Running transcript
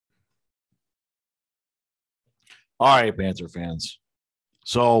All right, Panther fans.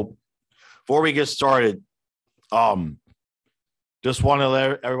 So before we get started, just want to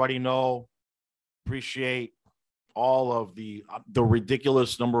let everybody know, appreciate all of the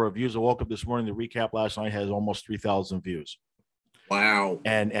ridiculous number of views. I woke up this morning, the recap last night has almost 3,000 views. Wow.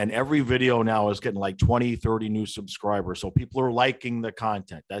 And every video now is getting like 20, 30 new subscribers. So people are liking the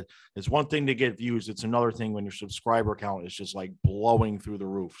content. That it's one thing to get views. It's another thing when your subscriber count is just like blowing through the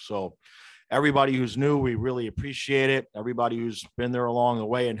roof. So everybody who's new, we really appreciate it. Everybody who's been there along the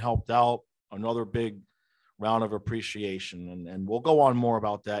way and helped out, another big round of appreciation. And we'll go on more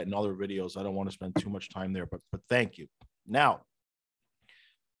about that in other videos. I don't want to spend too much time there, but thank you. Now,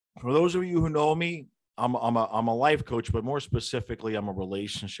 for those of you who know me, I'm a life coach, but more specifically, I'm a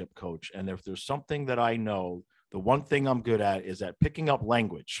relationship coach. And if there's something that I know, the one thing I'm good at is at picking up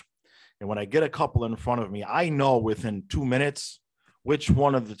language. And when I get a couple in front of me, I know within 2 minutes which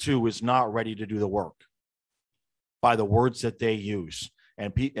one of the two is not ready to do the work by the words that they use.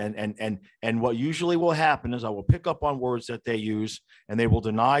 And what usually will happen is I will pick up on words that they use, and they will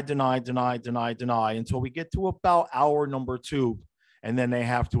deny until we get to about hour number 2. And then they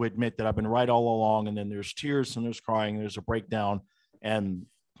have to admit that I've been right all along. And then there's tears and there's crying, there's a breakdown, and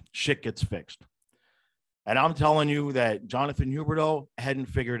shit gets fixed. And I'm telling you that Jonathan Huberto hadn't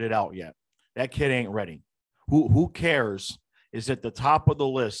figured it out yet. That kid ain't ready. Who cares is at the top of the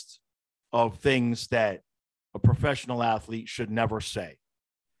list of things that a professional athlete should never say.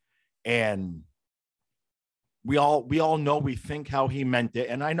 And we all know, we think how he meant it.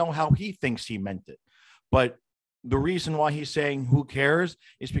 And I know how he thinks he meant it. But the reason why he's saying who cares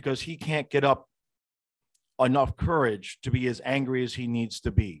is because he can't get up enough courage to be as angry as he needs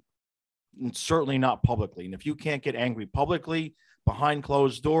to be. And certainly not publicly. And if you can't get angry publicly behind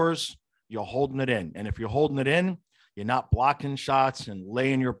closed doors, you're holding it in. And if you're holding it in, you're not blocking shots and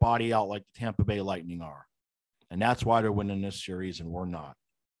laying your body out like the Tampa Bay Lightning are. And that's why they're winning this series and we're not.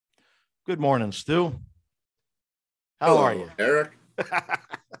 Good morning, Stu. How are you, Eric?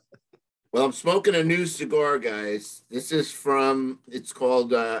 Well, I'm smoking a new cigar, guys. This is from, it's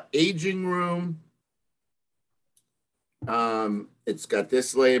called Aging Room. It's got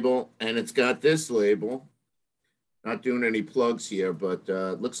this label and it's got this label. Not doing any plugs here, but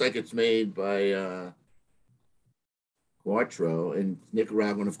it looks like it's made by Quattro in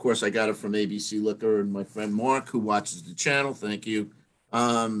Nicaragua. And of course, I got it from ABC Liquor and my friend Mark, who watches the channel. Thank you.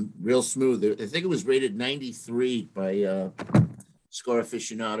 Real smooth. I think it was rated 93 by Cigar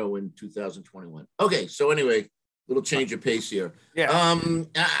Aficionado in 2021. Okay, so anyway, little change of pace here. Yeah.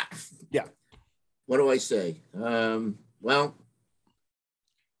 Yeah. What do I say? Well,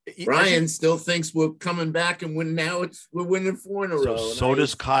 Brian still thinks we're coming back and win. Now we're winning 4 in a row. So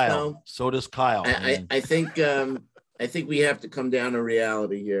does Kyle. So does Kyle. I think we have to come down to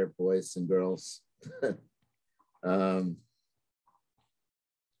reality here, boys and girls.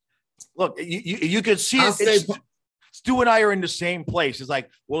 Look, you could see Stu and I are in the same place. It's like,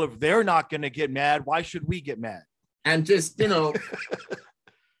 well, if they're not going to get mad, why should we get mad? And just,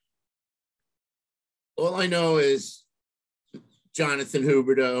 all I know is, Jonathan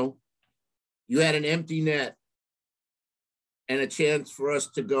Huberto, you had an empty net and a chance for us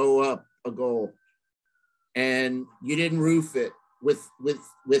to go up a goal. And you didn't roof it with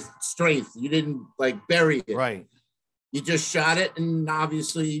strength. You didn't bury it. Right. You just shot it, and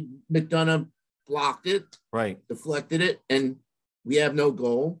obviously McDonough blocked it. Right. Deflected it, and we have no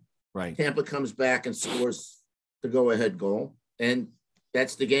goal. Right. Tampa comes back and scores the go-ahead goal, and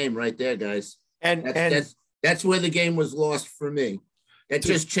that's the game right there, guys. And that's where the game was lost for me. That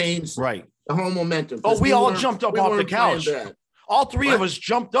just changed the whole momentum. Oh, we all jumped up off the couch. All three of us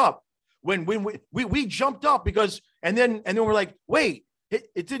jumped up when we jumped up because and then we're like, wait,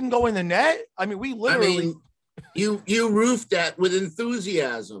 it didn't go in the net. I mean, we literally. You roofed that with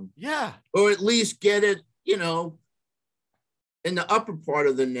enthusiasm. Yeah. Or at least get it, in the upper part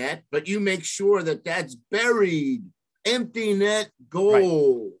of the net, but you make sure that that's buried. Empty net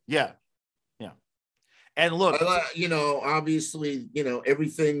goal. Right. Yeah. Yeah. And look, obviously,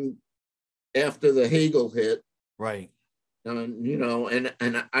 everything after the Hagel hit. Right. And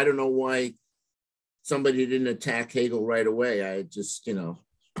I don't know why somebody didn't attack Hagel right away. I just,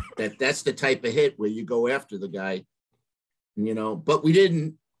 that's the type of hit where you go after the guy, but we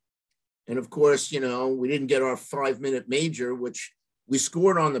didn't. And of course, we didn't get our 5-minute major, which we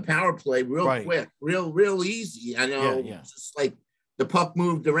scored on the power play real quick, real easy. I know, just like the puck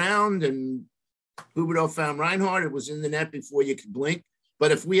moved around and Huberto found Reinhardt. It was in the net before you could blink.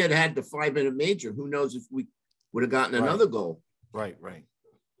 But if we had the 5-minute major, who knows if we would have gotten another goal. Right.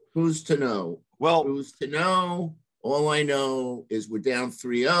 Who's to know? Well, who's to know? All I know is we're down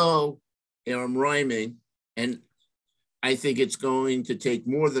 3-0, and I'm rhyming. And I think it's going to take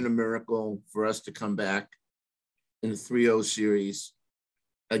more than a miracle for us to come back in a 3-0 series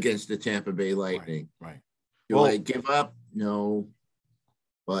against the Tampa Bay Lightning. Right. Do I give up? No,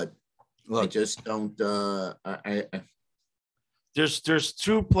 but look, I just don't. There's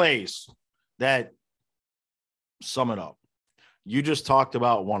two plays that sum it up. You just talked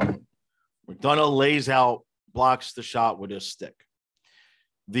about one of them. McDonough lays out, blocks the shot with his stick.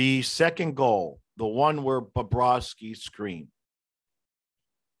 The second goal, the one where Bobrovsky screamed.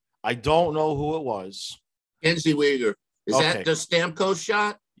 I don't know who it was. Kenzie Weegar. Is that the Stamkos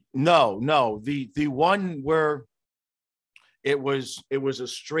shot? No. The one where it was a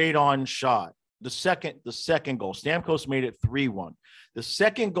straight on shot. The second goal. Stamkos made it 3-1. The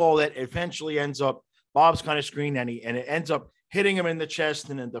second goal that eventually ends up, Bob's kind of screened and it ends up hitting him in the chest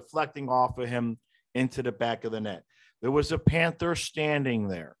and then deflecting off of him into the back of the net. There was a Panther standing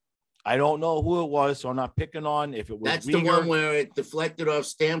there. I don't know who it was, so I'm not picking on if it was. That's Weegar. The one where it deflected off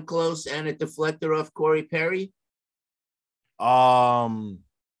Stamkos and it deflected off Corey Perry? Well,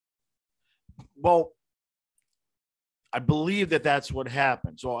 I believe that's what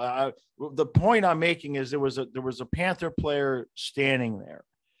happened. So the point I'm making is there was a Panther player standing there,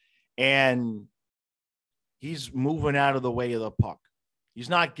 and he's moving out of the way of the puck. He's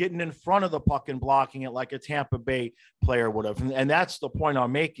not getting in front of the puck and blocking it like a Tampa Bay player would have. And that's the point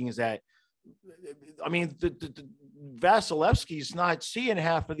I'm making is that, I mean, the Vasilevsky's not seeing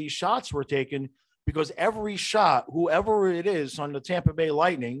half of these shots were taken because every shot, whoever it is on the Tampa Bay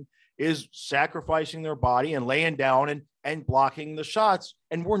Lightning, is sacrificing their body and laying down and blocking the shots.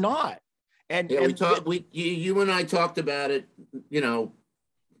 And we're not. And, yeah, you and I talked about it,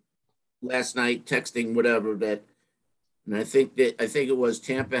 last night, texting, whatever, that. And I think it was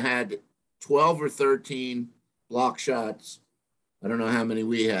Tampa had 12 or 13 block shots. I don't know how many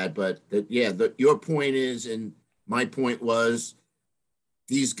we had, but your point is, and my point was,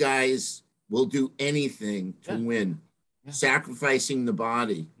 these guys will do anything to win, sacrificing the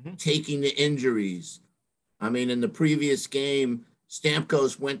body, taking the injuries. I mean, in the previous game,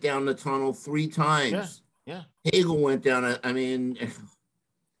 Stamkos went down the tunnel 3 times. Yeah. Hagel went down. I mean,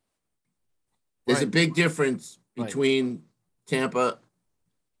 there's a big difference between Tampa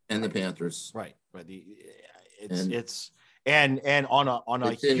and the Panthers. Right. It's on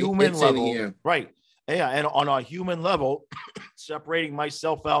a human level. Right. Yeah. And on a human level, separating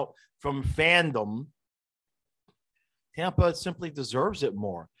myself out from fandom, Tampa simply deserves it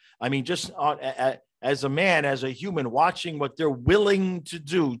more. I mean, just as a man, as a human, watching what they're willing to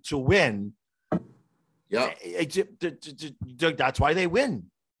do to win. Yeah. That's why they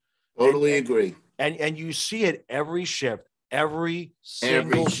win. Totally agree. And you see it every shift, every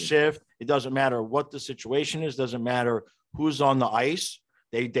single shift. It doesn't matter what the situation is. Doesn't matter who's on the ice.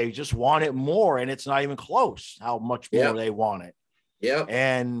 They just want it more, and it's not even close how much more they want it. Yeah.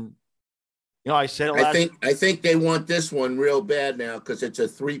 And I said it last. I think they want this one real bad now because it's a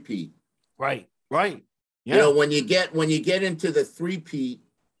three-peat. Right. Yeah. When you get into the three-peat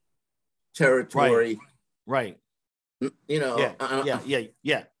territory. Right.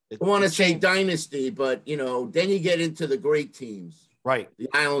 Yeah. I want to say dynasty, but then you get into the great teams, right? The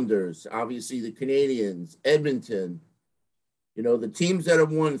Islanders, obviously the Canadians, Edmonton, the teams that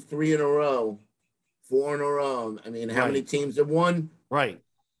have won 3 in a row, 4 in a row. I mean, how many teams have won? Right.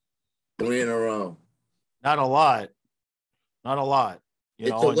 3 in a row. Not a lot.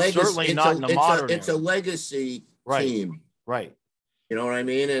 It's a legacy, certainly not in the modern. It's a legacy team. Right. You know what I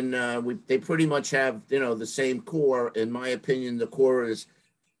mean? And they pretty much have, the same core. In my opinion, the core is,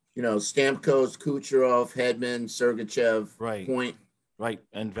 Stamkos, Kucherov, Hedman, Sergachev, Point. Right.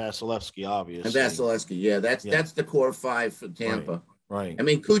 And Vasilevsky, obviously. And Vasilevsky, that's the core 5 for Tampa. Right. I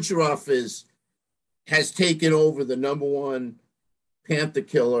mean, Kucherov has taken over the number 1 Panther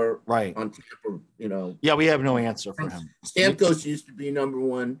killer on Tampa, Yeah, we have no answer for him. Stamkos used to be number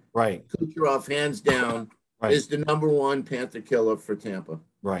 1. Right. Kucherov, hands down, is the number 1 Panther killer for Tampa.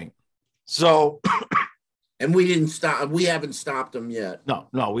 Right. So and we didn't stop. We haven't stopped them yet.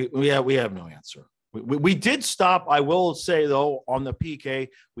 No, we have no answer. We did stop. I will say though, on the PK,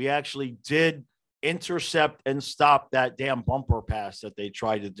 we actually did intercept and stop that damn bumper pass that they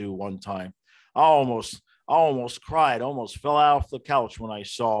tried to do one time. I almost cried, almost fell off the couch when I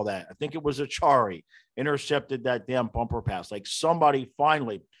saw that. I think it was Achari intercepted that damn bumper pass. Like somebody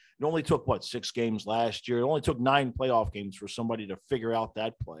finally, it only took 6 games last year. It only took 9 playoff games for somebody to figure out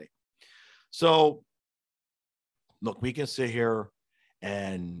that play. So look, we can sit here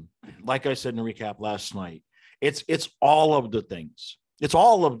and, like I said in the recap last night, it's all of the things. It's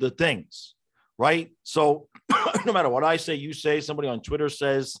all of the things, right? So no matter what I say, you say, somebody on Twitter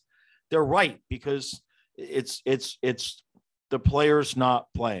says, they're right, because It's the players not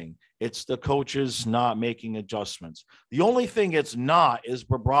playing. It's the coaches not making adjustments. The only thing it's not is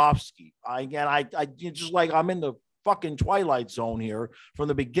Bobrovsky. I just like I'm in the fucking twilight zone here from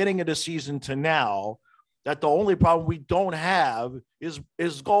the beginning of the season to now. That the only problem we don't have is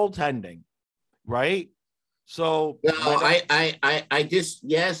goaltending, right? So no, I just,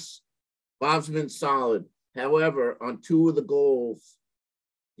 yes, Bob's been solid. However, on two of the goals,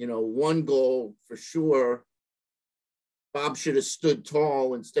 one goal for sure, Bob should have stood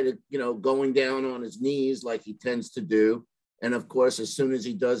tall instead of, going down on his knees like he tends to do. And of course, as soon as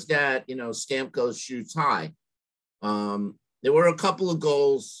he does that, Stamkos shoots high. There were a couple of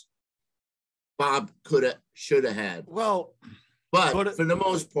goals Bob should have had. Well, but for the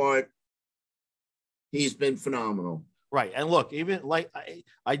most part, he's been phenomenal. Right. And look, even like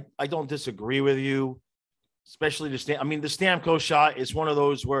I don't disagree with you, especially the Stamkos shot is one of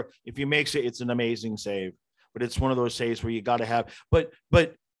those where if he makes it, it's an amazing save. But it's one of those saves where you got to have. But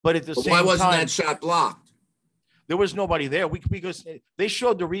at the same time, why wasn't that shot blocked? There was nobody there. Because they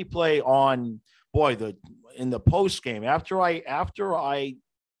showed the replay on in the post game after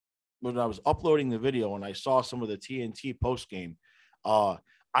when I was uploading the video and I saw some of the TNT post game.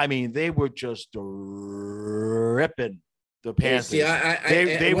 They were just ripping the Panthers. See,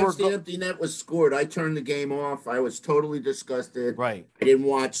 they once the empty net was scored, I turned the game off. I was totally disgusted. Right. I didn't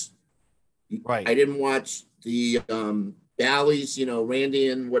watch. Right. I didn't watch the Bally's, Randy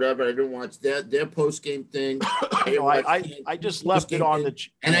and whatever. I didn't watch their post game thing. I just left it on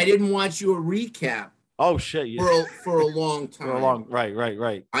and I didn't watch your recap. Oh shit! Yeah. For a long time.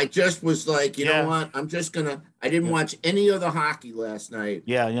 Right. I just was like, you know what? I'm just gonna. I didn't watch any other hockey last night.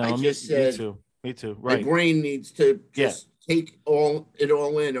 Yeah, I just said, me too. Right. My brain needs to just take it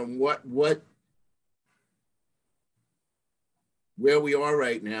all in, and what where we are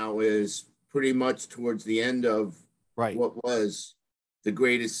right now is pretty much towards the end of what was the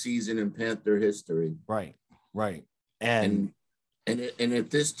greatest season in Panther history. Right. And if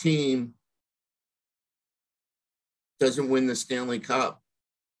this team doesn't win the Stanley Cup,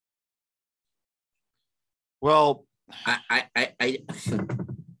 well, I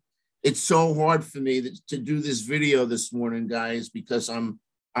it's so hard for me to do this video this morning, guys, because I'm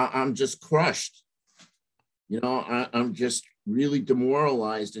just crushed. I'm just really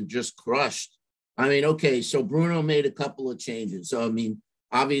demoralized and just crushed. Okay, so Bruno made a couple of changes. So,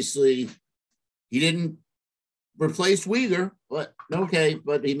 obviously he didn't replace Uyghur, but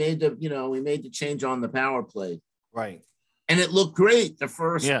he made the change on the power play. Right. And it looked great the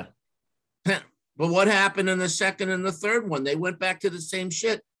first. Yeah. But what happened in the second and the third one? They went back to the same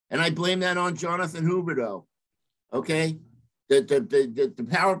shit. And I blame that on Jonathan Huberdeau. Okay. The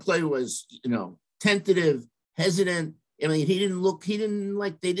power play was, tentative, hesitant. He didn't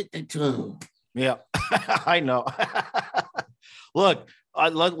like they did that. Yeah, I know. Look,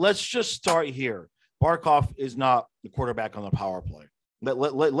 let's just start here. Barkov is not the quarterback on the power play.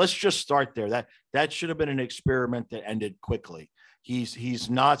 Let's just start there. That should have been an experiment that ended quickly. He's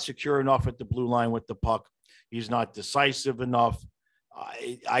not secure enough at the blue line with the puck. He's not decisive enough.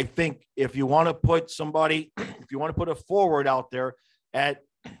 I think if you want to put a forward out there at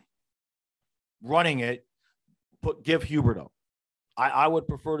running it, give Huberdeau. I would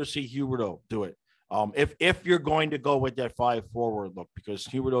prefer to see Huberdeau do it. If you're going to go with that 5 forward look, because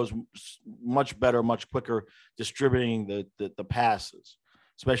Huberdeau's much better, much quicker distributing the passes,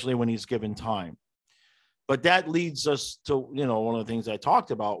 especially when he's given time. But that leads us to, one of the things I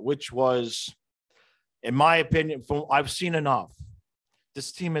talked about, which was, in my opinion, I've seen enough.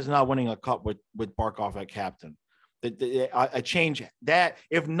 This team is not winning a cup with Barkov at captain. A change that,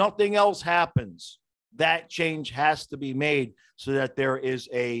 if nothing else happens, that change has to be made so that there is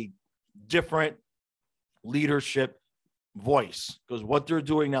a different leadership voice, because what they're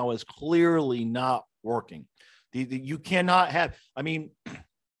doing now is clearly not working. You cannot have,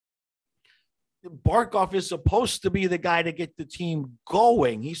 Barkov is supposed to be the guy to get the team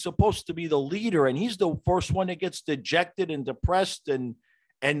going. He's supposed to be the leader, and he's the first one that gets dejected and depressed, and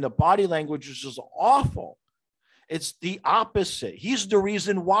the body language is just awful. It's the opposite. He's the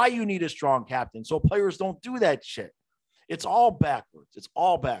reason why you need a strong captain, so players don't do that shit. It's all backwards.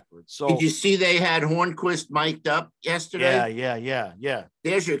 So did you see they had Hornquist mic'd up yesterday? Yeah.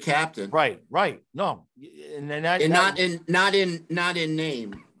 There's your captain. Right. No, and then not in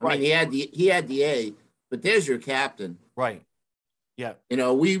name. Right. He had the A, but there's your captain. Right. Yeah.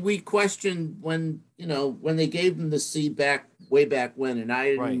 We questioned when they gave him the C way back when, and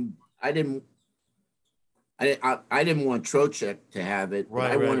I didn't want Trocheck to have it.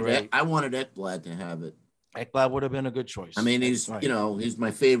 Right. I wanted Ekblad to have it. Ekblad would have been a good choice. I mean, he's right. he's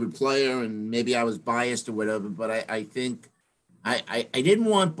my favorite player, and maybe I was biased or whatever, but I think I didn't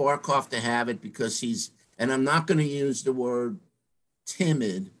want Barkov to have it because he's, and I'm not going to use the word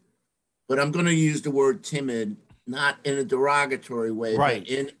timid, but I'm going to use the word timid not in a derogatory way, right,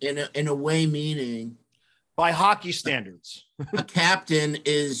 but in a way meaning by hockey standards. a captain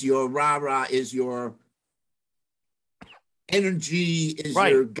is your rah-rah, is your energy, is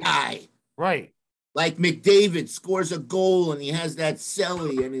right, your guy. right. Like McDavid scores a goal and he has that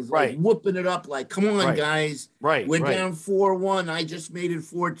celly and he's like right, whooping it up like, come on, right, guys. right, We're right, down 4-1. I just made it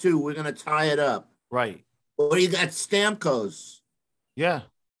 4-2. We're going to tie it up. right. Or you got Stamkos. Yeah.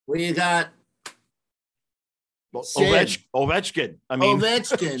 Where you got Ovechkin. I mean,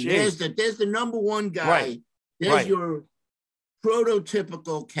 Ovechkin. There's the number one guy. Right. There's right. your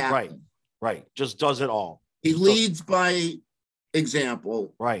prototypical captain. Right. Just does it all. He leads by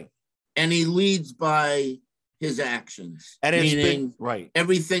example. Right. And he leads by his actions. And it's meaning right.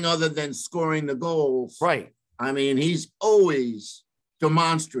 Everything other than scoring the goals. Right. I mean, he's always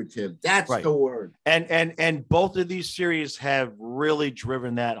demonstrative. That's right. the word. And both of these series have really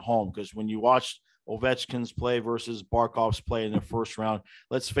driven that home, because when you watch Ovechkin's play versus Barkov's play in the first round,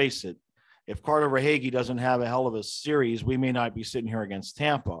 let's face it, if Carter Verhaeghe doesn't have a hell of a series, we may not be sitting here against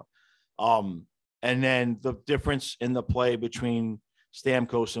Tampa. And then the difference in the play between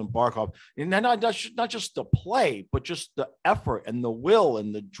Stamkos and Barkov, and not just the play, but just the effort and the will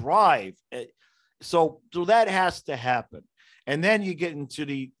and the drive. So that has to happen. And then you get into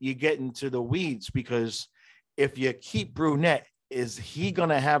the weeds, because if you keep Brunette, is he going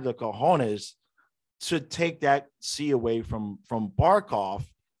to have the cojones to take that C away from Barkov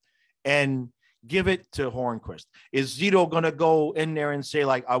and give it to Hornquist? Is Zito going to go in there and say,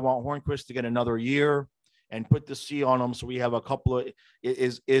 like, I want Hornquist to get another year and put the C on him, so we have a couple of,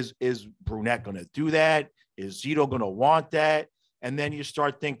 is Brunette going to do that? Is Zito going to want that? And then you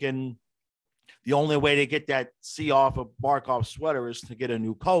start thinking the only way to get that C off of Barkov's sweater is to get a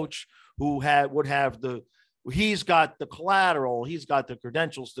new coach who he's got the collateral, he's got the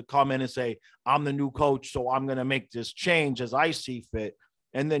credentials to come in and say, I'm the new coach, so I'm going to make this change as I see fit.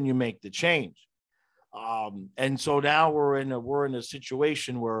 And then you make the change. And so now we're in a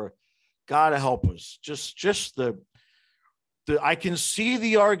situation where, God help us, just the I can see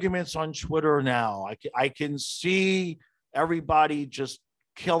the arguments on Twitter now. I can see everybody just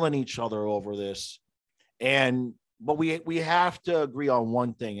killing each other over this. But we have to agree on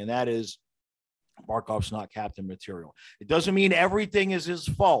one thing, and that is Barkov's not captain material. It doesn't mean everything is his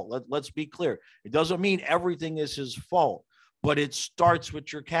fault. Let's be clear. It doesn't mean everything is his fault, but it starts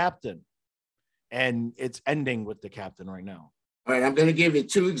with your captain, and it's ending with the captain right now. All right, I'm going to give you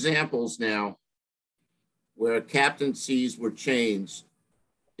two examples now where captaincies were changed,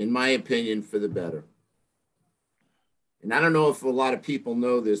 in my opinion, for the better. And I don't know if a lot of people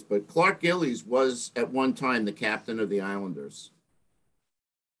know this, but Clark Gillies was at one time the captain of the Islanders.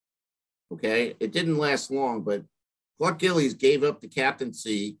 Okay, it didn't last long, but Clark Gillies gave up the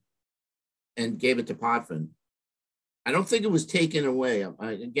captaincy and gave it to Potvin. I don't think it was taken away.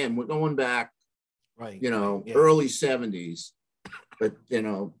 Again, we're going back, right? Early 70s. But,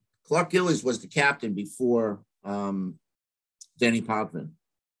 Clark Gillies was the captain before Denny Potvin.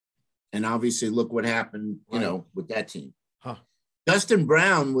 And obviously, look what happened, with that team. Huh. Dustin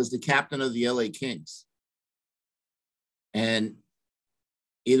Brown was the captain of the LA Kings. And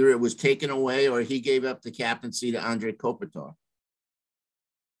either it was taken away or he gave up the captaincy to Andre Kopitar.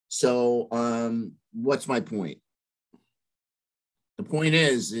 So what's my point? The point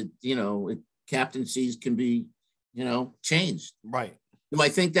is, captaincies can be, changed. Right. Do I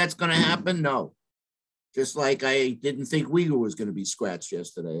think that's going to happen? No. Just like I didn't think Uyghur was going to be scratched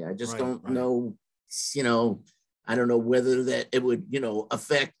yesterday. I just don't know, I don't know whether that it would,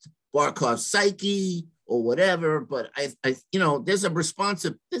 affect Barkov's psyche or whatever, but I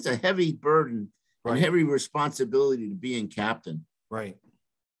there's a heavy burden and heavy responsibility to being captain. Right.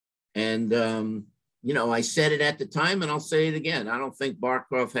 And, I said it at the time and I'll say it again. I don't think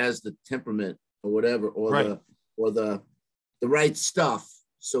Barkov has the temperament or whatever, or the right stuff,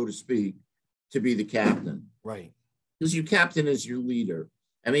 so to speak, to be the captain. Right. Because your captain is your leader.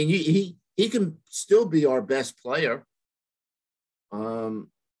 I mean, he can still be our best player. But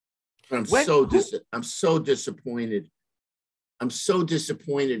I'm so disappointed. I'm so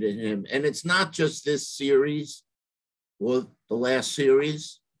disappointed in him. And it's not just this series or the last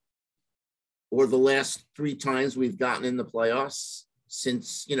series or the last 3 times we've gotten in the playoffs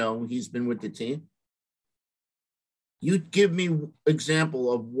since, he's been with the team. You'd give me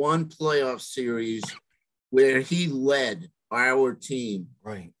example of one playoff series where he led our team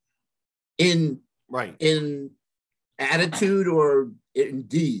right in Right. in attitude or in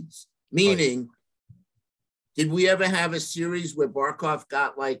deeds. Meaning, did we ever have a series where Barkov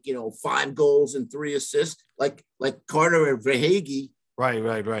got 5 goals and 3 assists, like Carter and Verhaeghe?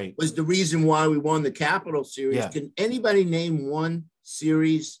 Right. Was the reason why we won the Capital Series. Yeah. Can anybody name one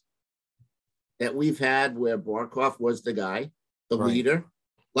series that we've had where Barkov was the guy, the leader,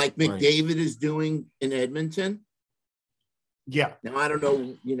 like McDavid is doing in Edmonton? Yeah. Now, I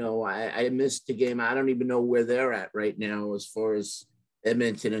don't know, I missed the game. I don't even know where they're at right now as far as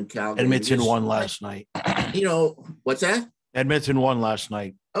Edmonton and Calgary. Edmonton won last night. What's that? Edmonton won last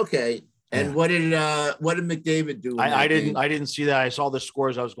night. Okay. And what did McDavid do? I didn't see that. I saw the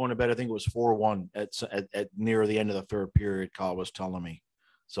scores. I was going to bed. I think it was 4-1 at near the end of the third period. Kyle was telling me.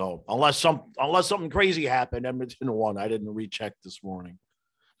 So unless something crazy happened, Edmonton won. I didn't recheck this morning.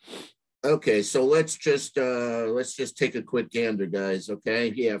 Okay, so let's just take a quick gander, guys.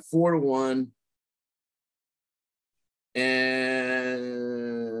 Okay, yeah, 4-1, and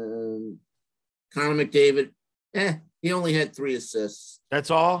Connor McDavid, he only had 3 assists. That's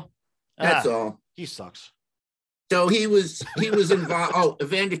all. That's all. He sucks. So he was involved. Oh,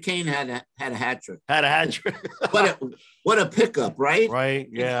 Evander Kane had a hat trick. What a pickup, right? Right.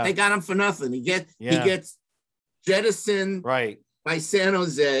 Yeah. They got him for nothing. He gets jettisoned by San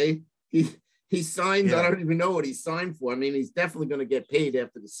Jose. He signed. Yeah. I don't even know what he signed for. I mean, he's definitely going to get paid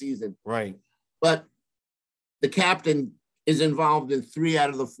after the season. Right. But the captain is involved in 3 out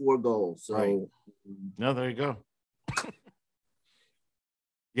of the 4 goals. So no, there you go.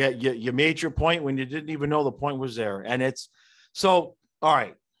 Yeah, you made your point when you didn't even know the point was there. And it's so all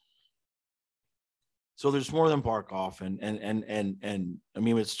right. So there's more than Barkov, and I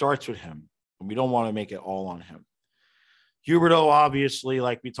mean, it starts with him, and we don't want to make it all on him. Huberdeau, obviously,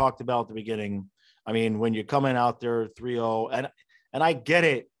 like we talked about at the beginning. I mean, when you're coming out there 3-0, and I get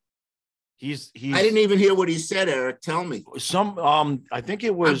it. He's I didn't even hear what he said, Eric. Tell me. I think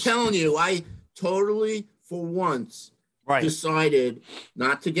it was. I'm telling you, I totally, for once, decided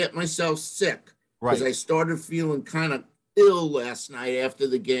not to get myself sick because I started feeling kind of ill last night after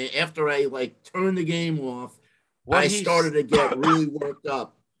the game. After I turned the game off, I started to get really worked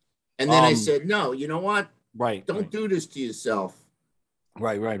up, and then I said, "No, you know what? Don't do this to yourself."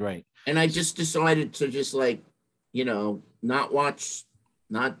 Right. And I just decided to just not watch,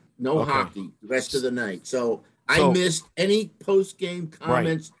 hockey the rest of the night. So I missed any post-game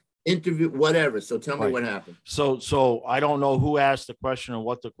comments, interview, whatever. So tell me what happened. So I don't know who asked the question or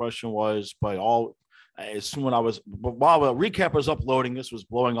what the question was, but while the recap was uploading, this was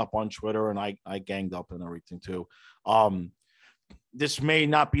blowing up on Twitter, and I ganged up and everything too. This may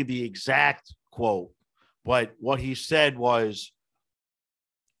not be the exact quote, but what he said was,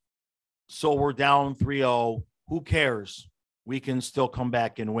 so we're down 3-0. Who cares? We can still come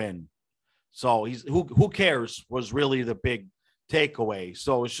back and win. So who cares was really the big takeaway.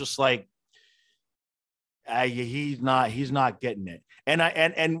 So it's just like he's not getting it.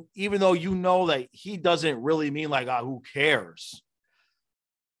 And even though that he doesn't really mean who cares,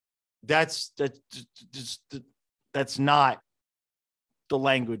 that's not the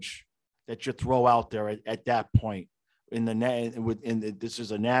language that you throw out there at that point. This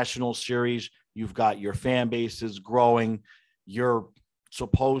is a national series. You've got your fan base is growing. You're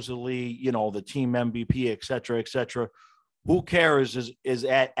supposedly, the team MVP, et cetera. Who cares is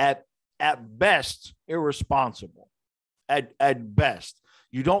at best irresponsible. At best,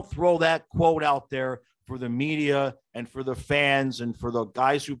 you don't throw that quote out there for the media and for the fans and for the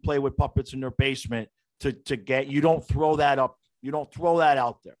guys who play with puppets in their basement to get. You don't throw that up. You don't throw that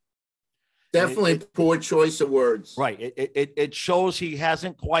out there. Definitely poor choice of words. Right. It shows he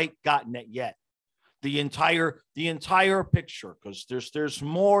hasn't quite gotten it yet. The entire picture, because there's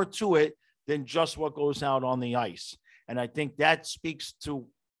more to it than just what goes out on the ice. And I think that speaks to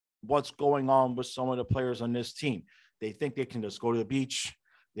what's going on with some of the players on this team. They think they can just go to the beach.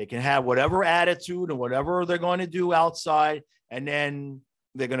 They can have whatever attitude and whatever they're going to do outside. And then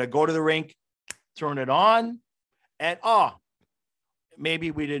they're going to go to the rink, turn it on, and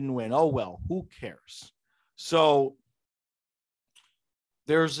maybe we didn't win. Oh, well, who cares? So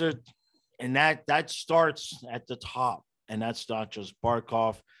and that starts at the top, and that's not just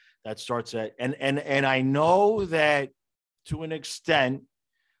Barkov. That starts at, and I know that to an extent,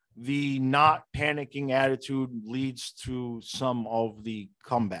 the not panicking attitude leads to some of the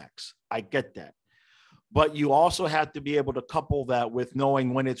comebacks. I get that. But you also have to be able to couple that with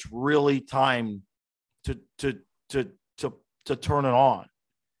knowing when it's really time to turn it on.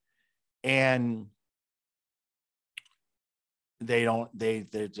 And they turned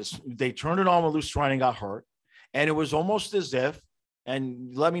it on when Luciani got hurt. And it was almost as if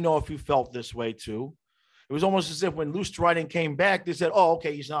and let me know if you felt this way too. It was almost as if when Luosterainen came back, they said, "Oh,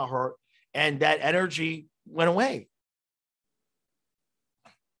 okay, he's not hurt," and that energy went away.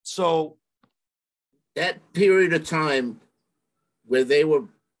 So that period of time where they were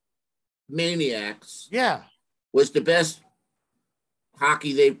maniacs, yeah, was the best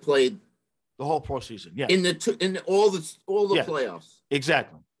hockey they've played the whole postseason. Yeah, in all the yeah, playoffs.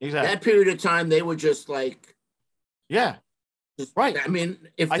 Exactly. That period of time, they were just like, yeah, right. I mean,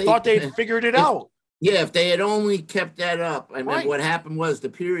 if I thought they'd figured it out. Yeah, if they had only kept that up. I mean, what happened was the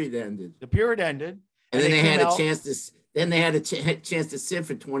period ended. The period ended, and then they had a chance to. Then they had a chance to sit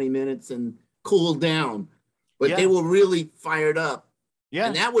for 20 minutes and cool down, but they were really fired up. Yeah,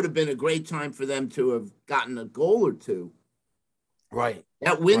 and that would have been a great time for them to have gotten a goal or two. Right.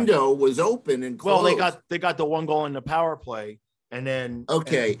 That window was open and closed. Well, they got the one goal in the power play, and then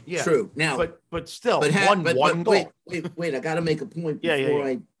true. Now, but still, one goal. Wait! I got to make a point before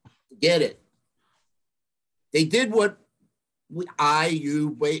I get it. They did what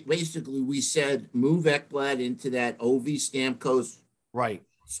basically we said, move Ekblad into that Ov Stamkos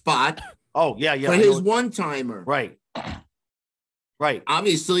spot. Oh yeah, for his one timer. Right.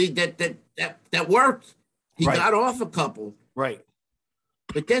 Obviously that worked. He got off a couple. Right.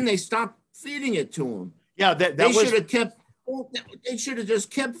 But then they stopped feeding it to him. Yeah, they should have kept. They should have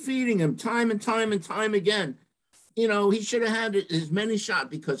just kept feeding him time and time and time again. You know, he should have had as many shots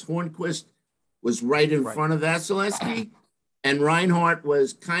because Hornquist was right in front of Vasilevsky, and Reinhart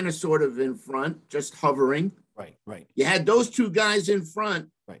was kind of sort of in front, just hovering. Right. You had those two guys in front.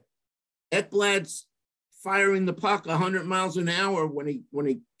 Right. Ekblad's firing the puck 100 miles an hour when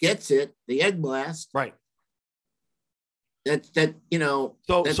he gets it, the egg blast. Right. That you know.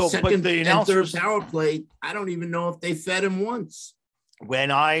 So second but the announcers, and third power play, I don't even know if they fed him once.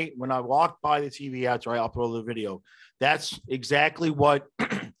 When I walked by the TV after I uploaded the video, that's exactly what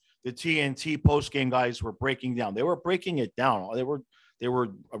the TNT post-game guys were breaking down. They were breaking it down. They were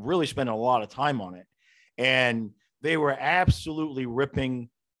really spending a lot of time on it. And they were absolutely ripping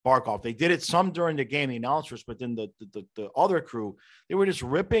Barkov. They did it some during the game, the announcers, but then the other crew, they were just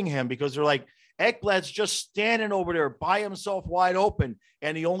ripping him because they're like, Ekblad's just standing over there by himself wide open.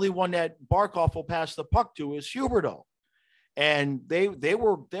 And the only one that Barkov will pass the puck to is Huberdeau. And they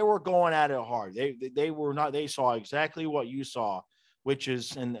were going at it hard. They saw exactly what you saw, which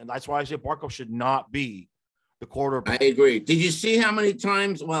is, and that's why I say Barkov should not be the quarterback. I agree. Did you see how many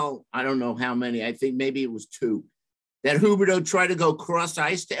times? Well, I don't know how many. I think maybe it was two. That Huberdeau tried to go cross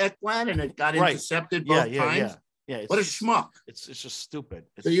ice to Ekblad and it got intercepted both times. Yeah. What a schmuck! It's just stupid.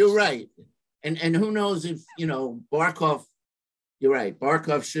 You're right. And who knows if Barkov? You're right.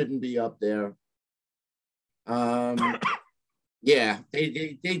 Barkov shouldn't be up there. Yeah,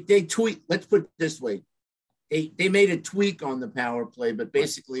 they tweak. Let's put it this way. They made a tweak on the power play, but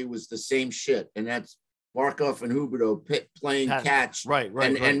basically it was the same shit. And that's Barkov and Huberdeau playing catch.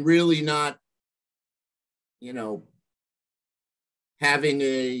 And really not, having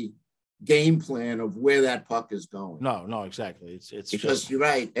a game plan of where that puck is going. No, exactly. It's because you're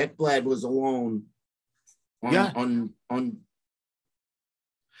right. Ekblad was alone on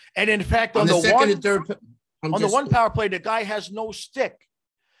and in fact on the second and third on the one power play, the guy has no stick.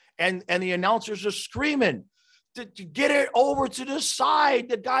 And the announcers are screaming to get it over to the side.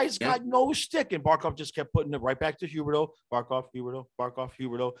 The guy's got no stick. And Barkov just kept putting it right back to Huberdeau. Barkov,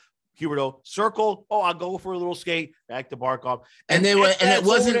 Huberdeau, circle. Oh, I'll go for a little skate. Back to Barkov. And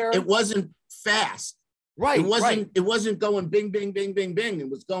it wasn't fast. Right. It wasn't going bing, bing, bing, bing, bing. It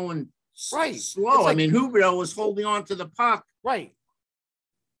was going slow. Like, I mean, Huberdeau was holding on to the puck. Right.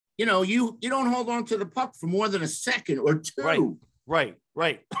 You don't hold on to the puck for more than a second or two. Right.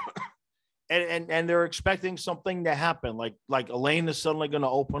 And they're expecting something to happen, like Elaine is suddenly going to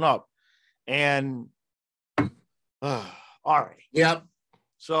open up, and all right. Yep.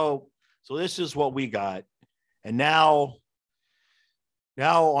 So this is what we got, and now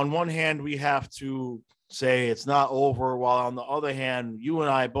on one hand we have to say it's not over, while on the other hand you and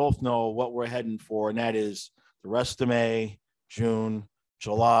I both know what we're heading for, and that is the rest of May, June,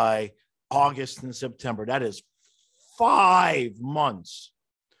 July, August, and September. That is 5 months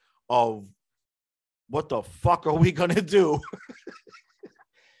of what the fuck are we going to do?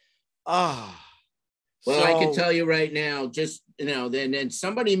 Well, I can tell you right now, just, then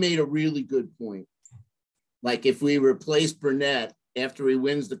somebody made a really good point. Like if we replace Burnett after he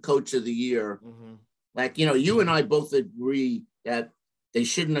wins the coach of the year, like, you and I both agree that they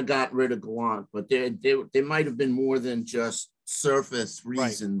shouldn't have got rid of Gallant, but there might have been more than just surface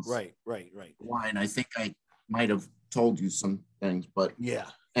reasons. Right. Why? And I think I might have told you some things, but yeah.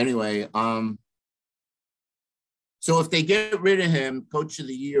 Anyway, So if they get rid of him, coach of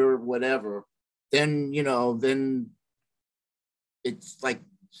the year, whatever, then, then it's like,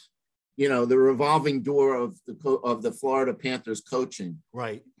 the revolving door of the Florida Panthers coaching.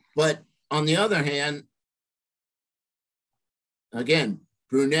 Right. But on the other hand, again,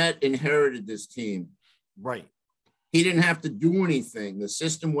 Brunette inherited this team. Right. He didn't have to do anything. The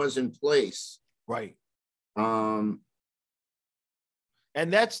system was in place. Right. And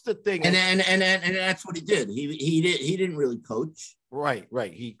that's the thing. And that's what he did. He didn't really coach. Right.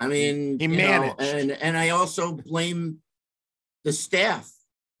 He managed. Know, and I also blame the staff,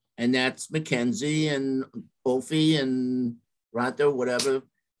 and that's McKenzie and Wolfie and Ronto, whatever.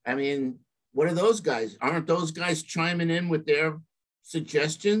 I mean, what are those guys? Aren't those guys chiming in with their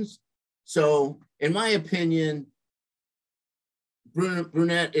suggestions? So, in my opinion,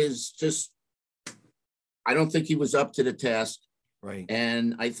 Brunette is just, I don't think he was up to the task. Right.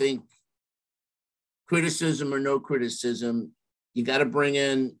 And I think, criticism or no criticism, you got to bring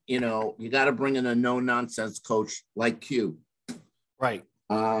in, a no nonsense coach like Q. Right.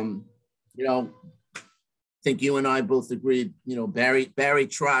 I think you and I both agreed, Barry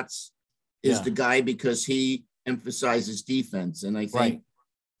Trotz is the guy because he emphasizes defense. And I think,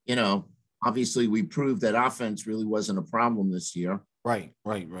 obviously we proved that offense really wasn't a problem this year. Right.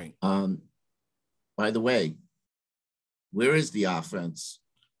 By the way, where is the offense?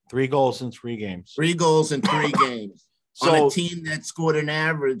 3 goals in 3 games. 3 goals in 3 games. So, on a team that scored an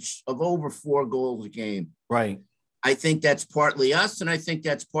average of over 4 goals a game. Right. I think that's partly us, and I think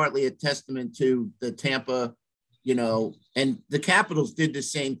that's partly a testament to the Tampa, and the Capitals did the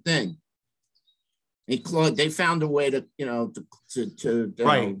same thing. They found a way to,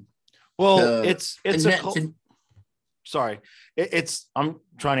 right. Well, I'm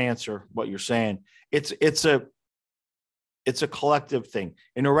trying to answer what you're saying. It's a collective thing.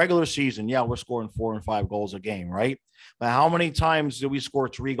 In a regular season, we're scoring 4 and 5 goals a game, right? But how many times do we score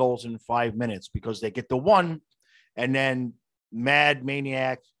 3 goals in 5 minutes? Because they get the one, and then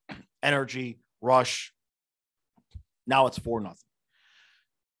maniac, energy, rush. Now it's 4-0.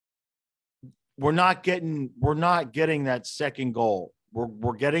 We're not getting that second goal.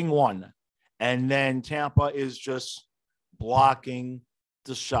 We're getting one, and then Tampa is just blocking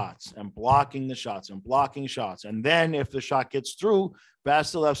the shots and blocking the shots and blocking shots. And then if the shot gets through,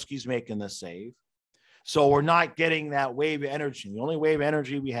 Vasilevsky's making the save. So we're not getting that wave of energy. The only wave of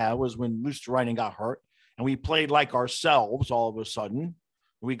energy we had was when Luosterainen got hurt, and we played like ourselves all of a sudden.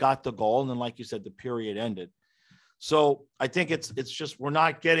 We got the goal, and then, like you said, the period ended. So I think it's just we're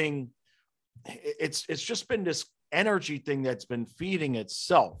not getting – it's just been this energy thing that's been feeding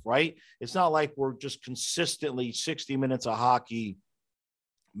itself, right? It's not like we're just consistently 60 minutes of hockey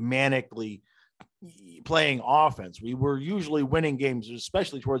manically playing offense. We were usually winning games,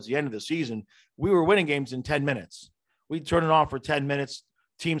 especially towards the end of the season. We were winning games in 10 minutes. We'd turn it on for 10 minutes.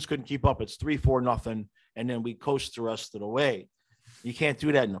 Teams couldn't keep up. It's 3-4-0. And then we coast the rest of the way. You can't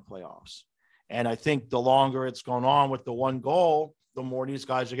do that in the playoffs. And I think the longer it's going on with the one goal, the more these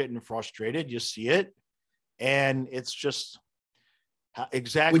guys are getting frustrated. You see it. And it's just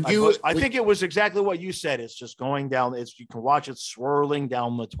exactly. I think it was exactly what you said. It's just going down. You can watch it swirling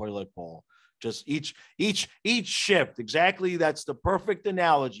down the toilet bowl. Just each shift. Exactly. That's the perfect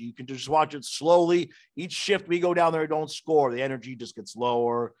analogy. You can just watch it slowly. Each shift we go down there, don't score. The energy just gets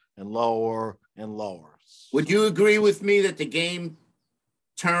lower and lower and lower. Would you agree with me that the game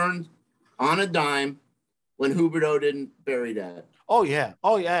turned on a dime when Huberdeau didn't bury that? Oh yeah.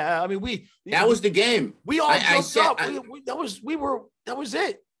 I mean, that was the game. We all jumped up. That was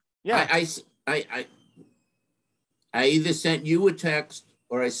it. Yeah. I either sent you a text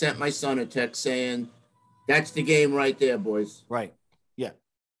or I sent my son a text saying, "That's the game right there, boys." Right. Yeah.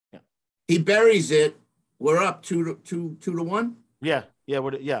 He buries it. We're up 2-1. Yeah. It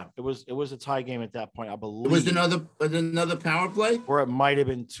was a tie game at that point, I believe. It was another power play, or it might have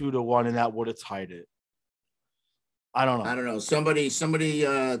been 2-1, and that would have tied it. I don't know. Somebody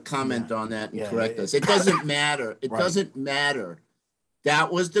comment on that and correct us. It doesn't matter. It doesn't matter.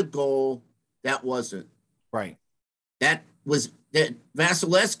 That was the goal. That wasn't. Right. That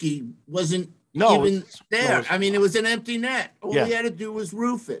Vasilevsky wasn't even there. It was an empty net. All he had to do was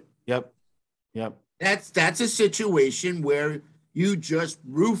roof it. Yep. That's a situation where you just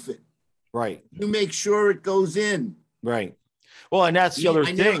roof it. Right. You make sure it goes in. Right. Well, and that's the other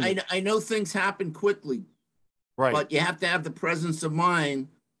thing. I know things happen quickly. Right. But you have to have the presence of mind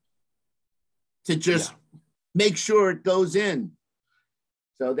to just make sure it goes in.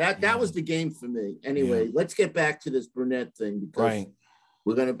 So that was the game for me. Anyway, let's get back to this Brunette thing because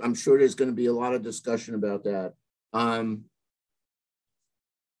I'm sure there's going to be a lot of discussion about that.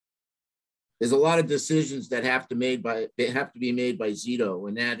 there's a lot of decisions that have to be made by Zito,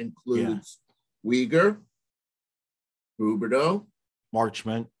 and that includes Uyghur, Huberdeau,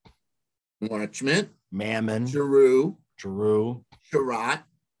 Marchment, Mammon, Giroux, Sherratt,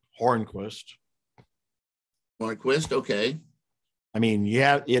 Hornquist. Okay. I mean,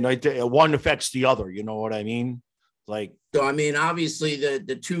 one affects the other. You know what I mean? Like, so I mean, obviously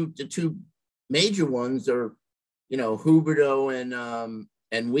the two major ones are, Huberdeau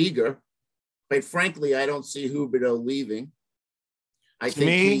and Uyghur. Quite frankly, I don't see Huberdeau leaving. I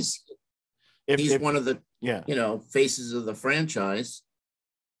think he's one of the faces of the franchise.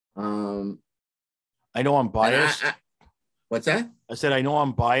 I know I'm biased. What's that? I said I know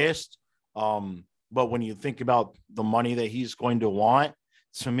I'm biased. But when you think about the money that he's going to want,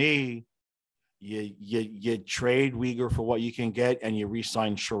 to me, you trade Uyghur for what you can get, and you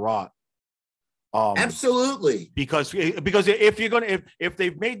re-sign Sherratt. Absolutely. Because if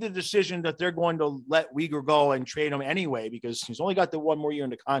they've made the decision that they're going to let Uyghur go and trade him anyway, because he's only got the one more year in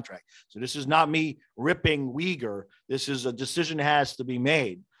the contract. So this is not me ripping Uyghur. This is a decision that has to be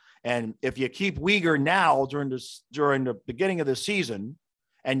made. And if you keep Uyghur now during the beginning of the season,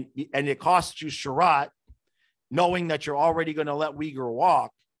 and it costs you Sherratt, knowing that you're already going to let Uyghur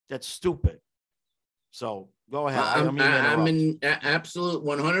walk, that's stupid. So go ahead. I'm in absolute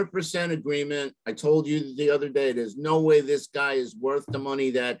 100% agreement. I told you the other day, there's no way this guy is worth the money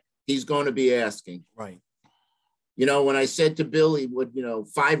that he's going to be asking. Right. When I said to Billy,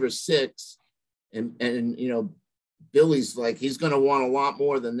 5 or 6, and Billy's like, he's going to want a lot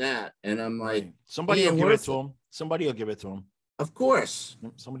more than that. And I'm like, somebody will give it to him. Somebody will give it to him. Of course.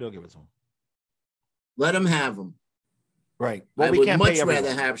 Somebody will give it to him. Let him have him. Right. Well, I would much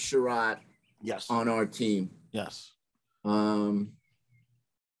rather have Sherratt on our team. Yes. But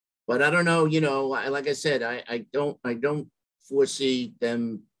I don't know, like I said, I don't foresee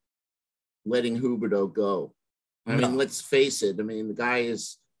them letting Huberdeau go. I mean, let's face it. I mean, the guy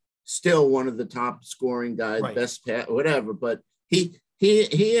is still one of the top scoring guys, best pass, whatever, but he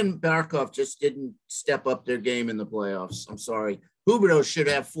and Barkov just didn't step up their game in the playoffs. I'm sorry. Huberdeau should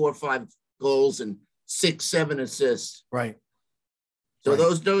have 4 or 5 goals and 6, 7 assists. Right. So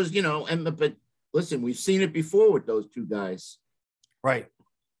those, but listen, we've seen it before with those two guys. Right.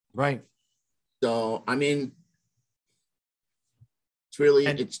 So, I mean,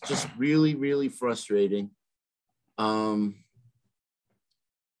 it's just really, really frustrating. Right.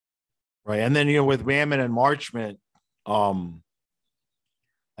 And then, with Mammon and Marchment,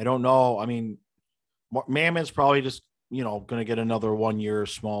 I don't know. I mean, Mammon's probably just, going to get another 1-year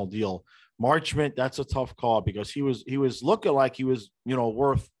small deal. Marchment, that's a tough call because he was looking like he was,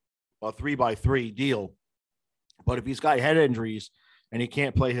 worth a 3x3 deal. But if he's got head injuries and he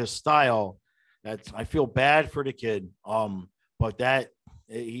can't play his style, I feel bad for the kid. But that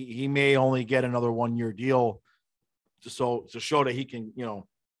he may only get another 1-year deal to show that he can,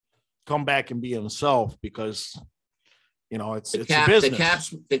 come back and be himself because, it's a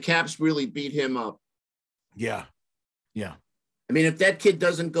business. The Caps really beat him up. Yeah. I mean, if that kid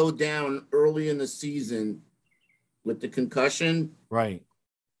doesn't go down early in the season with the concussion, right?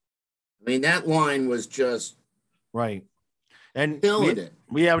 I mean, that line was just right. And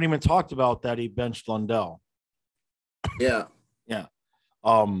we haven't even talked about that he benched Lundell. Yeah.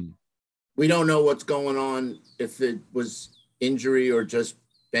 We don't know what's going on, if it was injury or just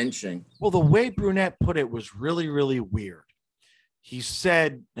benching. Well, the way Brunette put it was really, really weird. He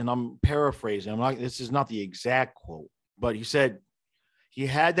said, and I'm paraphrasing, this is not the exact quote, but he said he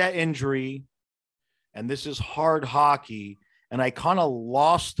had that injury and this is hard hockey. And I kind of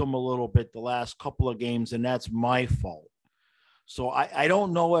lost him a little bit the last couple of games, and that's my fault. So I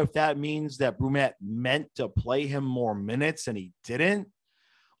don't know if that means that Brunette meant to play him more minutes and he didn't,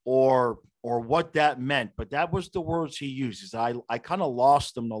 or what that meant, but that was the words he used. I kind of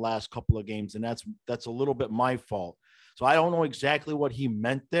lost him the last couple of games, and that's a little bit my fault. So I don't know exactly what he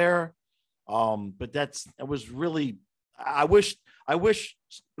meant there. But it was really, I wish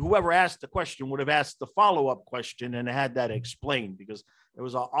whoever asked the question would have asked the follow-up question and had that explained, because it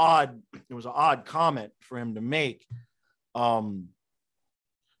was an odd comment for him to make. So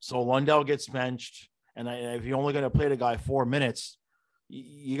Lundell gets benched, and if you're only going to play the guy 4 minutes,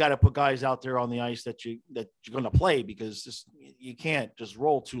 you got to put guys out there on the ice that you're going to play, because you can't just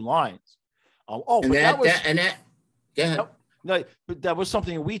roll 2 lines. Go ahead. No, but that was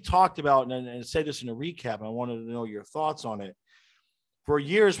something we talked about, and I said this in a recap. I wanted to know your thoughts on it. For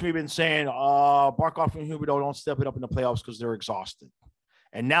years, we've been saying, Barkov and Huberdeau don't step it up in the playoffs because they're exhausted.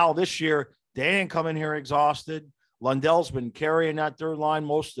 And now this year, they didn't come in here exhausted. Lundell's been carrying that third line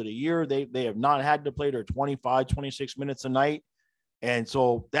most of the year. They have not had to play their 25, 26 minutes a night. And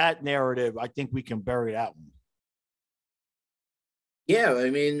so that narrative, I think we can bury that one. Yeah, I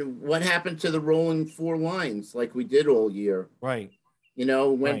mean, what happened to the rolling four lines like we did all year? Right. You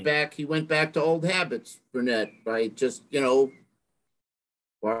know, Right. he went back to old habits, Burnett, by just, you know,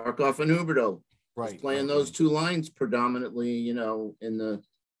 Barkov and Huberto, just Right. playing Right. those Right. two lines predominantly, you know, in the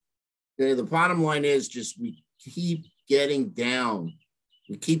bottom line is just we keep getting down.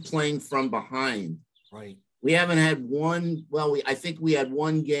 We keep playing from behind. Right. We haven't had one, well, I think we had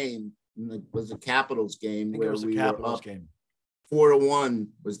one game, was the Capitals I game think it where was the we were Capitals up game.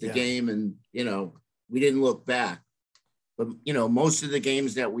 4-1 was the Yeah. game, and you know, we didn't look back. But you know, most of the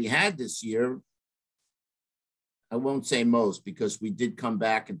games that we had this year, I won't say most because we did come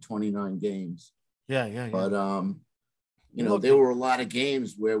back in 29 games. Yeah. Yeah. Yeah. But you know, Look, there were a lot of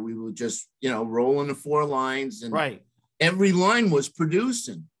games where we were just, you know, rolling the four lines and right. every line was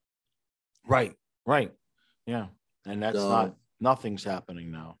producing. Right. Right. Yeah. And that's So nothing's happening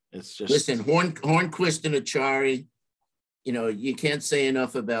now. It's just listen, Hornquist and Achari, you know, you can't say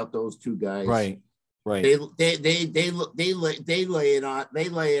enough about those two guys. right. Right. They lay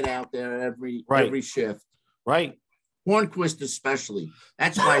it out there Right. every shift. Right. Hornquist especially.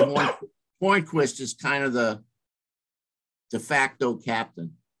 That's why Hornquist is kind of the de facto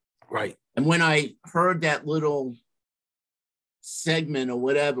captain. Right. And when I heard that little segment or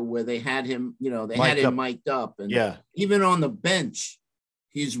whatever where they had him, you know, they had him mic'd up, and yeah. even on the bench,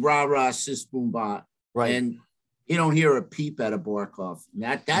 he's rah sis boom bot, Right. and you don't hear a peep out of Barkov.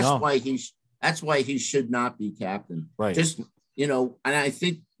 That's why he should not be captain. Right. Just, you know, and I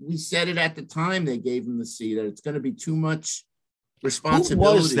think we said it at the time they gave him the C, that it's going to be too much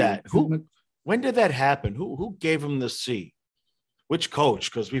responsibility. Who was that? When did that happen? Who gave him the C? Which coach?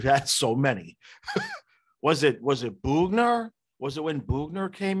 Because we've had so many. was it Bugner? Was it when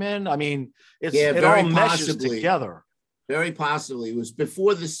Bugner came in? I mean, it all meshes together. Very possibly. It was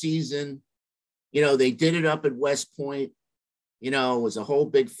before the season. You know, they did it up at West Point. You know, it was a whole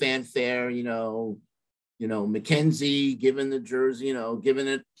big fanfare, you know, McKenzie giving the jersey, you know, giving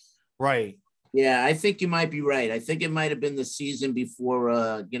it. Right. Yeah, I think you might be right. I think it might have been the season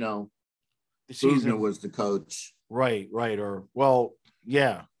before, you know, the season was the coach. Right. Or, well,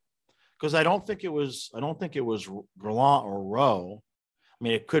 yeah. Because I don't think it was Gallant or Rowe. I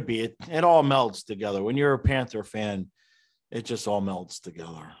mean, it could be. It all melts together. When you're a Panther fan, it just all melts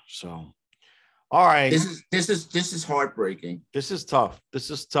together. So, all right. This is heartbreaking. This is tough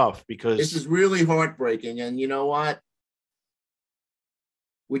because this is really heartbreaking. And you know what?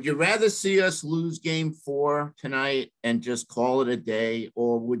 Would you rather see us lose game 4 tonight and just call it a day,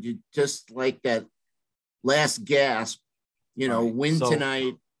 or would you just like that last gasp, you know, win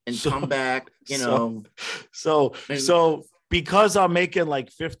tonight and come back, you know? So because I'm making like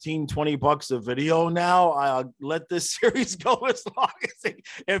 $15-20 a video now, I'll let this series go as long as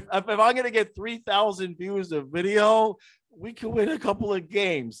if I'm going to get 3,000 views of video, we can win a couple of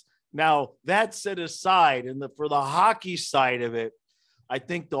games. Now, that set aside, and for the hockey side of it, I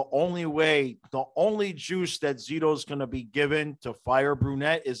think the only juice that Zito's going to be given to fire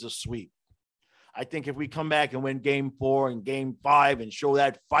Brunette is a sweep. I think if we come back and win game 4 and game 5 and show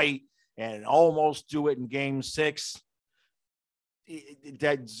that fight and almost do it in game 6,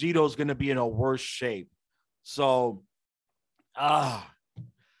 that Zito's going to be in a worse shape. So,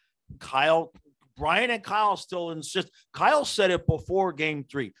 Brian and Kyle still insist. Kyle said it before game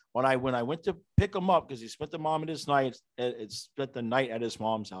 3 when I went to pick him up, because he spent the night at his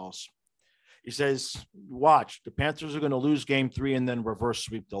mom's house. He says, "Watch, the Panthers are going to lose game 3 and then reverse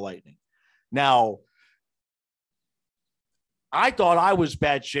sweep the Lightning." Now, I thought I was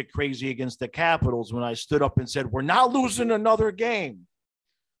batshit crazy against the Capitals when I stood up and said, "We're not losing another game."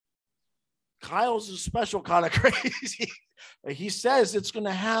 Kyle's a special kind of crazy. He says it's going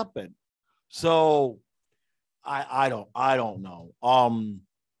to happen. So I don't know.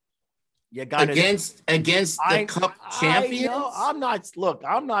 You got against the Cup champions. I'm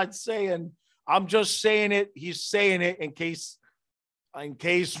not saying. I'm just saying it. He's saying it in case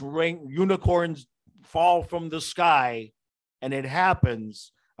unicorns fall from the sky, and it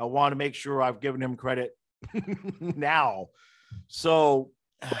happens. I want to make sure I've given him credit now. So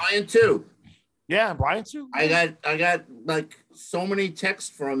Brian too. Yeah, Brian too. I got like so many texts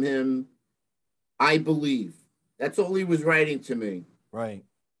from him. I believe. That's all he was writing to me. Right.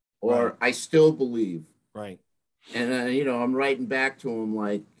 Or right. I still believe. Right. And you know, I'm writing back to him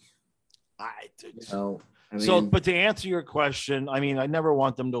like, but to answer your question, I mean, I never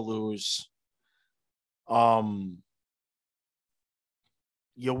want them to lose. You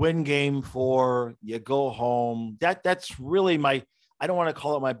win game 4, you go home. That's really I don't want to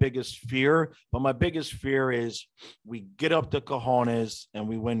call it my biggest fear, but my biggest fear is we get up the cojones and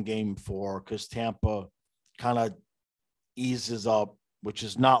we win game 4 because Tampa kind of eases up, which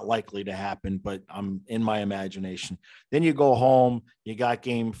is not likely to happen, but I'm in my imagination. Then you go home, you got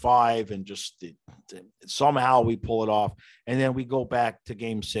game 5, and just somehow we pull it off. And then we go back to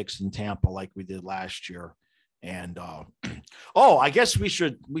game 6 in Tampa like we did last year. And I guess we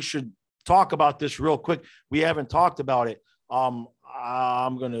should talk about this real quick. We haven't talked about it. I'm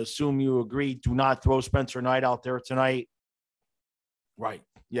going to assume you agree. Do not throw Spencer Knight out there tonight. Right.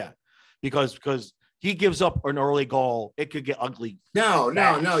 Yeah. Because he gives up an early goal. It could get ugly. No.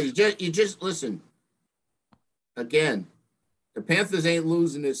 You just listen. Again, the Panthers ain't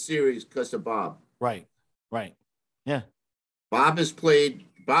losing this series because of Bob. Right. Yeah. Bob has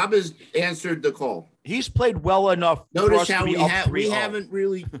answered the call. He's played well enough. Notice how we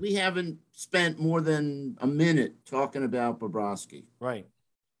haven't spent more than a minute talking about Bobrovsky. Right.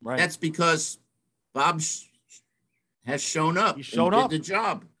 That's because Bob has shown up. He showed up. Did the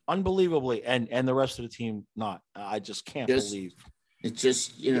job Unbelievably, and the rest of the team not. I just can't believe. It's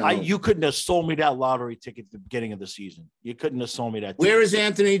just, you couldn't have sold me that lottery ticket at the beginning of the season. You couldn't have sold me that. Where is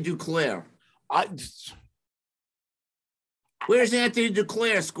Anthony Duclair? Where's Anthony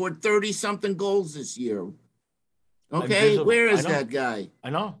Duclair? Scored 30-something goals this year. Okay, where is that guy? I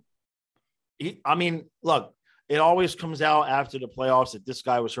know. Look, it always comes out after the playoffs that this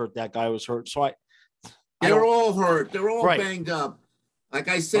guy was hurt, that guy was hurt. So they're all hurt. They're all banged up. Like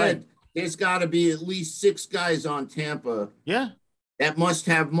I said, there's got to be at least 6 guys on Tampa. Yeah. That must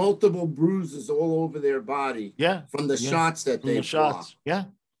have multiple bruises all over their body. Yeah. From the shots that they blocked. Yeah.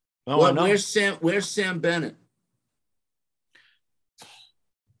 Well, where's Sam Bennett?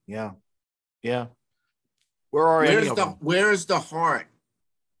 Yeah. Where's the heart?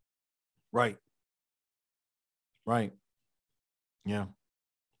 Right. Yeah.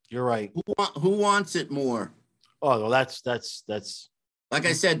 You're right. Who wants it more? Oh, well, that's like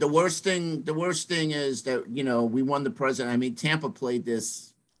I said, the worst thing is that, we won the president. Tampa played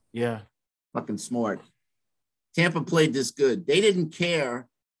this fucking smart. Tampa played this good. They didn't care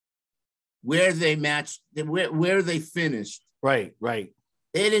where they matched, where they finished. Right.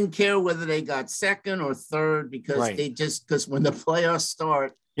 They didn't care whether they got second or third because because when the playoffs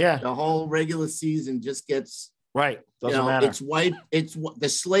start, the whole regular season just gets Doesn't matter. It's wiped. The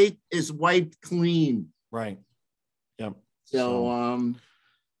slate is wiped clean. Right. Yep. So all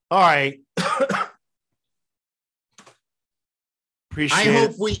right. Appreciate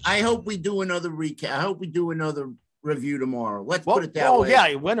I hope we do another recap. I hope we do another review tomorrow. Let's put it that way.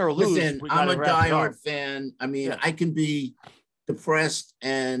 Yeah, win or lose. Listen, I'm a diehard fan. I can be depressed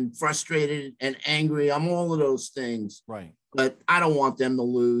and frustrated and angry. I'm all of those things. Right. But I don't want them to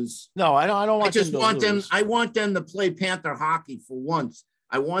lose. No, I don't want them. I want them to play Panther hockey for once.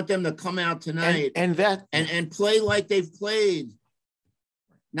 I want them to come out tonight and play like they've played.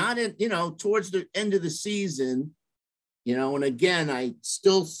 Not towards the end of the season, and again, I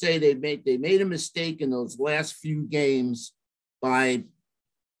still say they made a mistake in those last few games by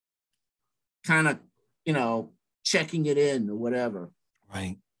kind of, checking it in or whatever.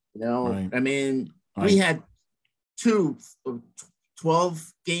 Right. We had 2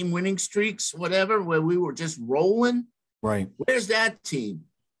 12-game winning streaks, whatever, where we were just rolling. Right. Where's that team?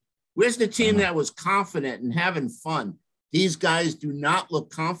 Where's the team that was confident and having fun? These guys do not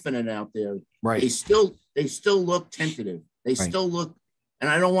look confident out there. Right. They still look tentative. They still look, and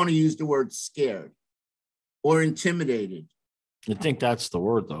I don't want to use the word scared or intimidated. I think that's the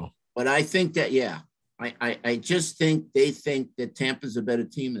word, though. But I think that, I just think they think that Tampa's a better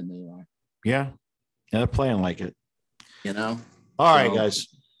team than they are. Yeah. They're playing like it. All right, guys.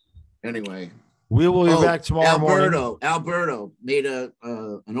 Anyway. We will be back tomorrow morning. Alberto made an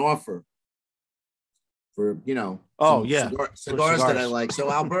offer for, cigars that I like.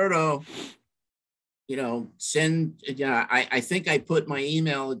 So Alberto, send, I think I put my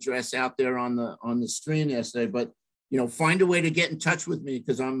email address out there on the stream yesterday, but, find a way to get in touch with me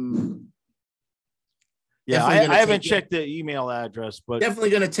because I'm. Yeah, I haven't checked the email address, but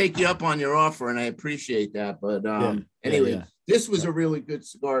definitely going to take you up on your offer, and I appreciate that. But anyway, this was a really good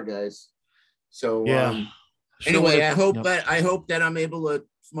cigar, guys. So anyway, I hope that I'm able to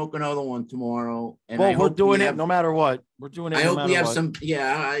smoke another one tomorre. And we're doing it no matter what. We're doing it. I hope we have some.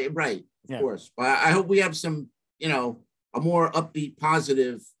 Yeah, of course. But I hope we have some. A more upbeat,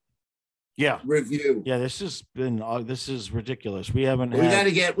 positive. Review. Yeah, this is ridiculous. We haven't. We got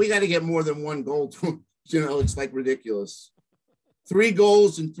to get more than one goal. It's like ridiculous. 3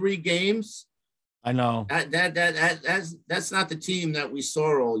 goals in 3 games. I know. That's not the team that we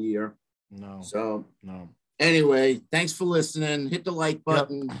saw all year. No. So no. Anyway, thanks for listening. Hit the like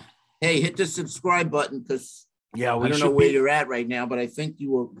button. Yep. Hey, hit the subscribe button because I don't know where you're at right now, but I think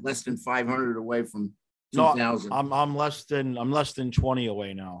you were less than 500 away from 2,000. No, I'm less than 20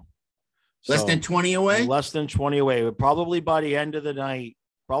 away now. Less than 20 away? Less than 20 away. Probably by the end of the night,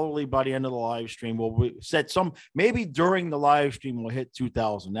 probably by the end of the live stream, we'll set maybe during the live stream we'll hit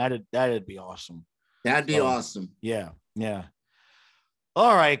 2,000. That'd be awesome. That'd be awesome. Yeah.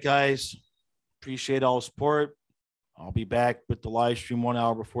 All right, guys. Appreciate all the support. I'll be back with the live stream 1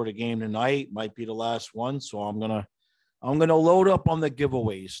 hour before the game tonight. Might be the last one, so I'm gonna load up on the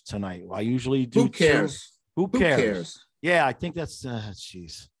giveaways tonight. I usually do. Who cares? Who cares? Yeah, I think that's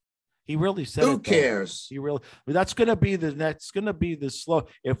jeez. He really said Who cares? He really. That's gonna be the slow.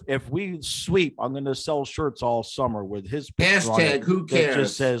 If we sweep, I'm gonna sell shirts all summer with his hashtag. Who cares? It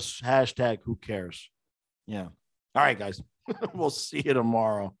just says hashtag. Who cares? Yeah. All right, guys. We'll see you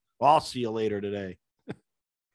tomorrow. I'll see you later today.